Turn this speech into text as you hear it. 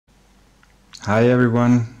Hi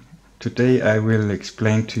everyone, today I will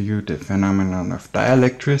explain to you the phenomenon of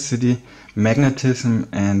dielectricity, magnetism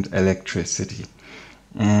and electricity.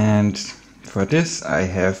 And for this I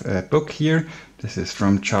have a book here. This is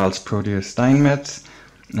from Charles Proteus Steinmetz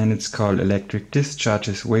and it's called Electric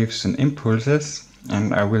Discharges, Waves and Impulses.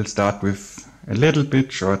 And I will start with a little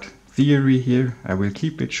bit short theory here. I will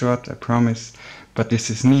keep it short, I promise, but this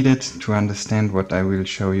is needed to understand what I will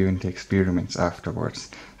show you in the experiments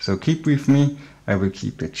afterwards. So keep with me, I will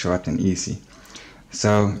keep it short and easy.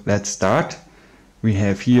 So let's start. We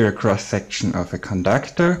have here a cross-section of a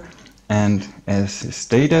conductor, and as is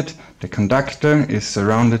stated, the conductor is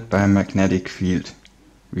surrounded by a magnetic field.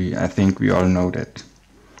 I think we all know that.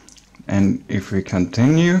 And if we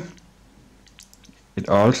continue, it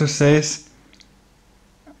also says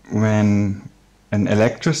when an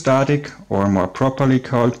electrostatic, or more properly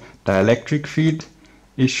called dielectric field,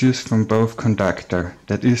 issues from both conductor,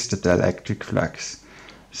 that is the dielectric flux.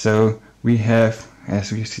 So we have,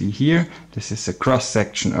 as we see here, this is a cross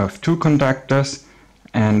section of two conductors,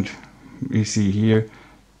 and we see here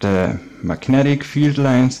the magnetic field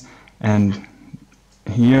lines, and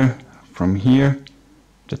here, from here,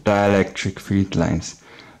 the dielectric field lines.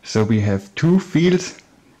 So we have two fields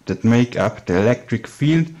that make up the electric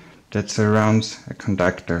field that surrounds a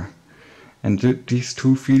conductor. And these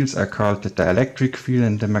two fields are called the dielectric field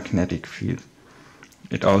and the magnetic field.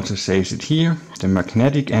 It also says it here, the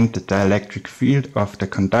magnetic and the dielectric field of the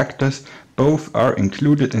conductors both are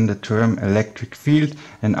included in the term electric field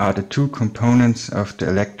and are the two components of the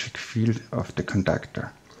electric field of the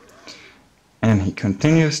conductor. And he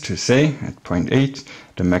continues to say at point 8,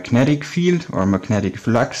 the magnetic field or magnetic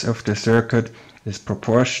flux of the circuit is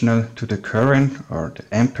proportional to the current or the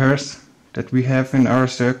amperes that we have in our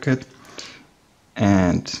circuit.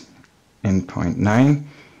 And in point 9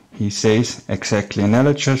 he says exactly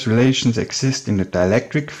analogous relations exist in the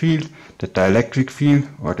dielectric field. The dielectric field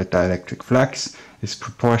or the dielectric flux is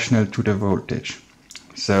proportional to the voltage.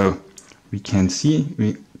 So we can see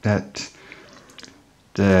that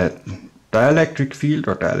the dielectric field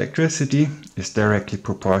or dielectricity is directly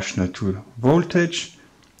proportional to voltage,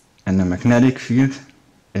 and the magnetic field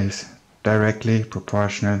is directly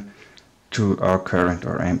proportional to our current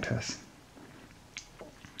or amperes.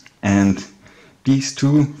 And these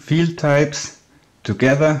two field types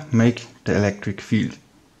together make the electric field.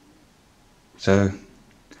 So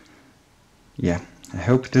yeah, I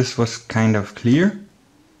hope this was kind of clear.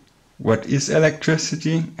 What is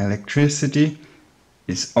electricity? Electricity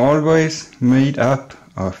is always made up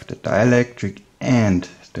of the dielectric and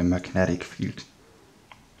the magnetic field.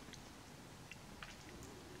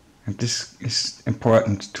 And this is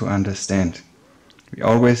important to understand. We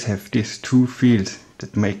always have these two fields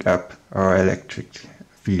that make up our electric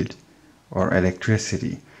field or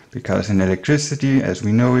electricity. Because in electricity, as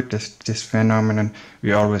we know it, this phenomenon,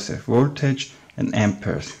 we always have voltage and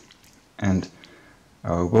amperes. And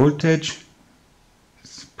our voltage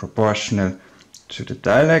is proportional to the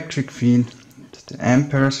dielectric field, the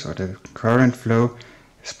amperes or the current flow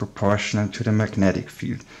is proportional to the magnetic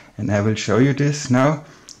field. And I will show you this now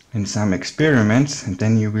in some experiments, and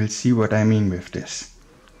then you will see what I mean with this.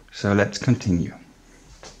 So let's continue.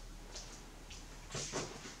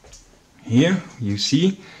 Here you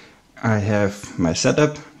see I have my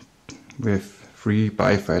setup with 3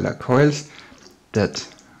 bifilar coils that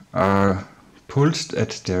are pulsed at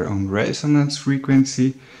their own resonance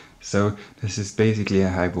frequency. So this is basically a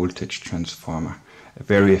high voltage transformer, a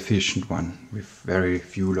very efficient one with very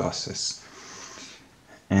few losses.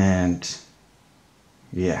 And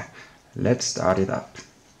yeah, let's start it up.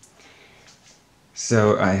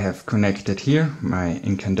 So I have connected here my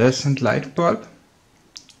incandescent light bulb,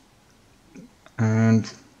 and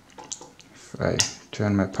if I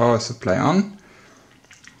turn my power supply on,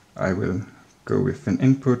 I will go with an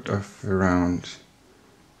input of around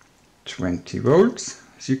 20 volts,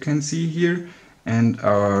 as you can see here, and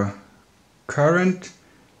our current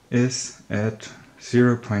is at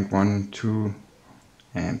 0.12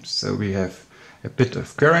 amps. So we have a bit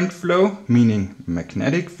of current flow, meaning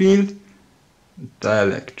magnetic field,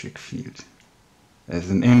 dielectric field as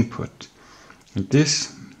an input. And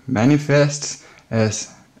this manifests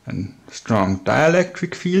as a strong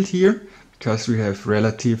dielectric field here, because we have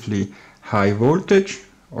relatively high voltage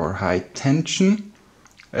or high tension,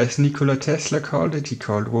 as Nikola Tesla called it. He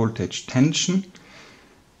called voltage tension.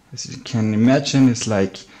 As you can imagine, it's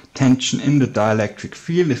like tension in the dielectric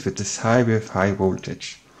field if it is high with high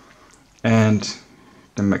voltage. And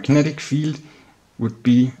the magnetic field would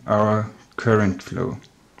be our current flow.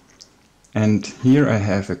 And here I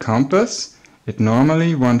have a compass. It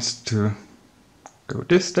normally wants to go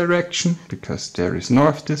this direction because there is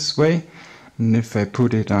north this way, and if I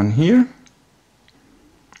put it on here,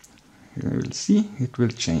 you will see it will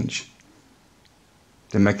change.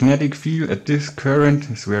 The magnetic field at this current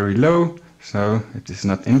is very low, so it is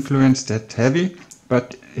not influenced that heavy,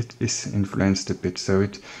 but it is influenced a bit, so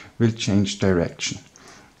it will change direction.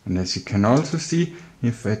 And as you can also see,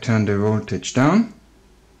 if I turn the voltage down,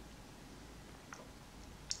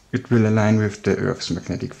 it will align with the Earth's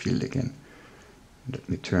magnetic field again. Let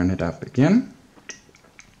me turn it up again.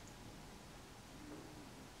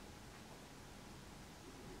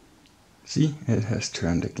 See, it has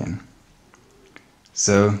turned again.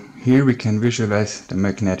 So here we can visualize the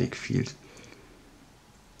magnetic field.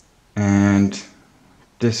 And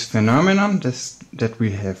this phenomenon that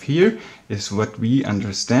we have here is what we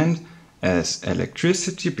understand as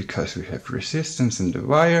electricity, because we have resistance in the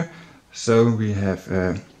wire. So we have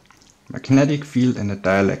a magnetic field and a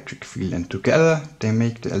dielectric field, and together they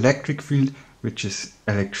make the electric field, which is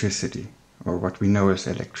electricity, or what we know as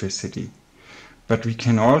electricity. But we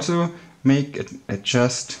can also make a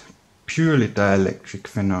just purely dielectric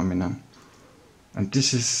phenomenon, and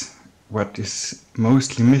this is what is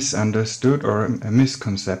mostly misunderstood or a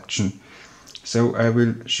misconception. So I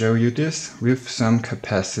will show you this with some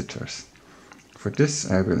capacitors. For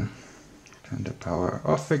this I will turn the power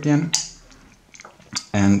off again,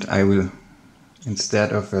 and I will,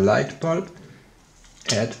 instead of a light bulb,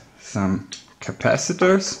 add some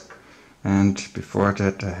capacitors. And before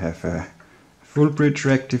that I have a full bridge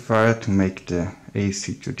rectifier to make the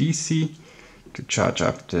AC to DC to charge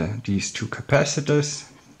up these two capacitors.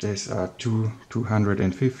 These are two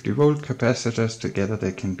 250 volt capacitors. Together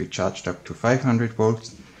they can be charged up to 500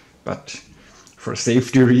 volts, but for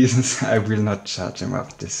safety reasons I will not charge them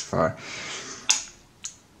up this far.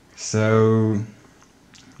 So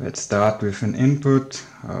let's start with an input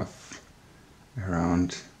of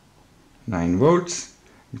around 9 volts.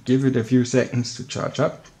 Give it a few seconds to charge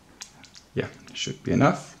up. Yeah, it should be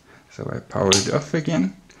enough. So I power it off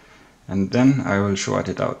again, and then I will short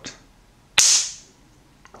it out.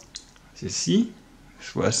 As you see,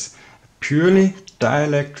 this was a purely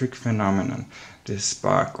dielectric phenomenon, this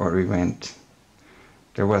spark or event.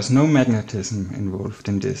 There was no magnetism involved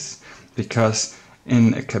in this, because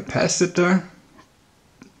in a capacitor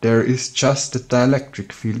there is just a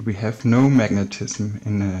dielectric field. We have no magnetism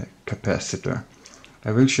in a capacitor.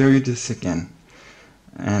 I will show you this again.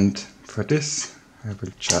 And for this I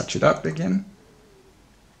will charge it up again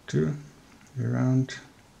to around,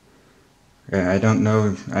 I don't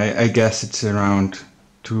know, I guess it's around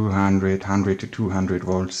 100 to 200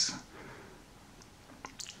 volts.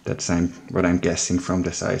 That's what I'm guessing from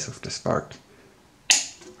the size of the spark.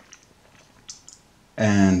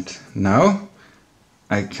 And now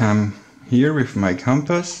I come here with my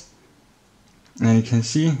compass, and you can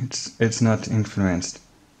see it's not influenced.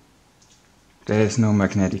 There is no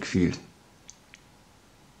magnetic field.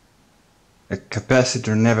 A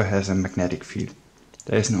capacitor never has a magnetic field.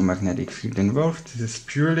 There is no magnetic field involved. This is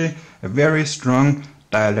purely a very strong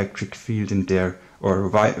dielectric field in there, or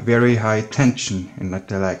very high tension in that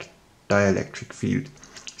dielectric field.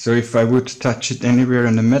 So if I would touch it anywhere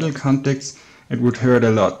in the metal contact, it would hurt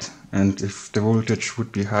a lot, and if the voltage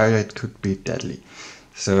would be higher, it could be deadly.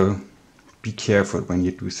 So be careful when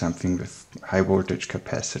you do something with high voltage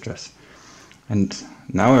capacitors. And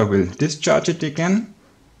now I will discharge it again.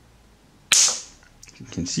 You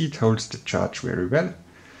can see it holds the charge very well,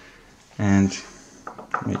 and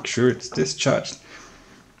make sure it's discharged.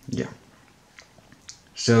 Yeah.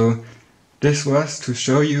 So this was to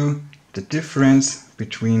show you the difference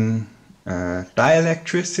between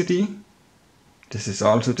dielectricity. This is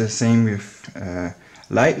also the same with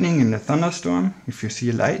lightning in a thunderstorm. If you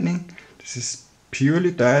see lightning, this is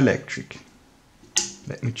purely dielectric.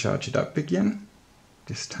 Let me charge it up again,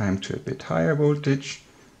 this time to a bit higher voltage.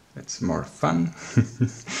 That's more fun.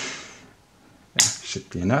 Yeah, should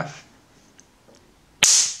be enough.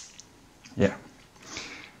 Yeah.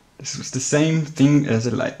 This was the same thing as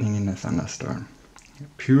a lightning in a thunderstorm. A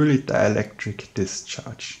purely dielectric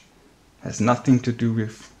discharge. Has nothing to do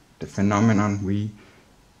with the phenomenon we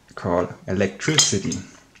call electricity,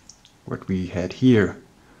 what we had here.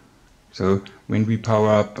 So when we power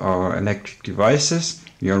up our electric devices,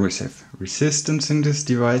 we always have resistance in this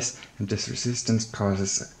device, and this resistance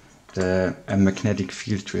causes a magnetic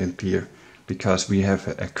field to appear, because we have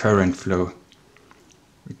a current flow.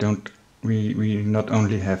 We not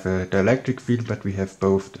only have a dielectric field, but we have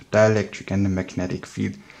both the dielectric and the magnetic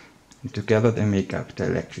field, and together they make up the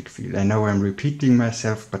electric field. I know I'm repeating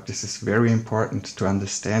myself, but this is very important to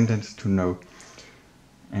understand and to know.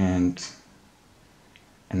 And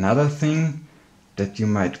another thing that you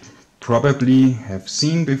might probably have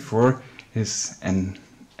seen before is an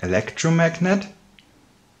electromagnet.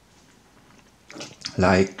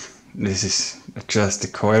 Like, this is just a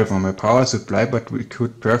coil from a power supply, but we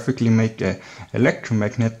could perfectly make an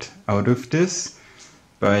electromagnet out of this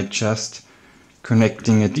by just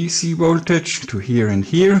connecting a DC voltage to here and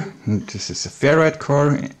here. And this is a ferrite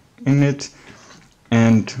core in it.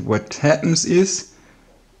 And what happens is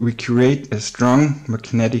we create a strong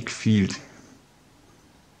magnetic field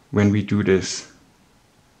when we do this.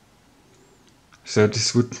 So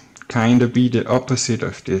this would kind of be the opposite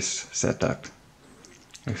of this setup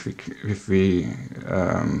if we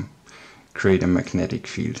create a magnetic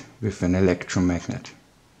field with an electromagnet.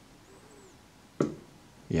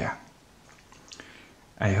 Yeah.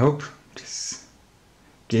 I hope this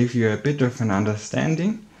gave you a bit of an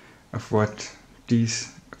understanding of what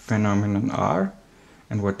these phenomena are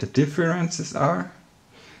and what the differences are.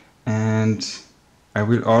 And I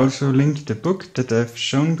will also link the book that I've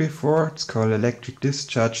shown before. It's called Electric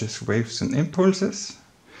Discharges, Waves and Impulses.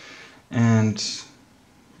 And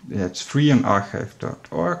yeah, it's free on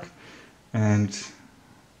archive.org. And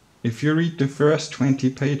if you read the first 20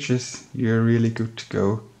 pages, you're really good to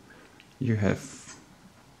go. You have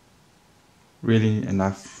really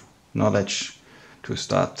enough knowledge to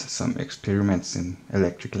start some experiments in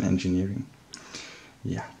electrical engineering.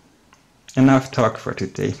 Yeah. Enough talk for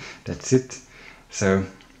today. That's it. So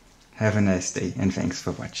have a nice day and thanks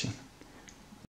for watching.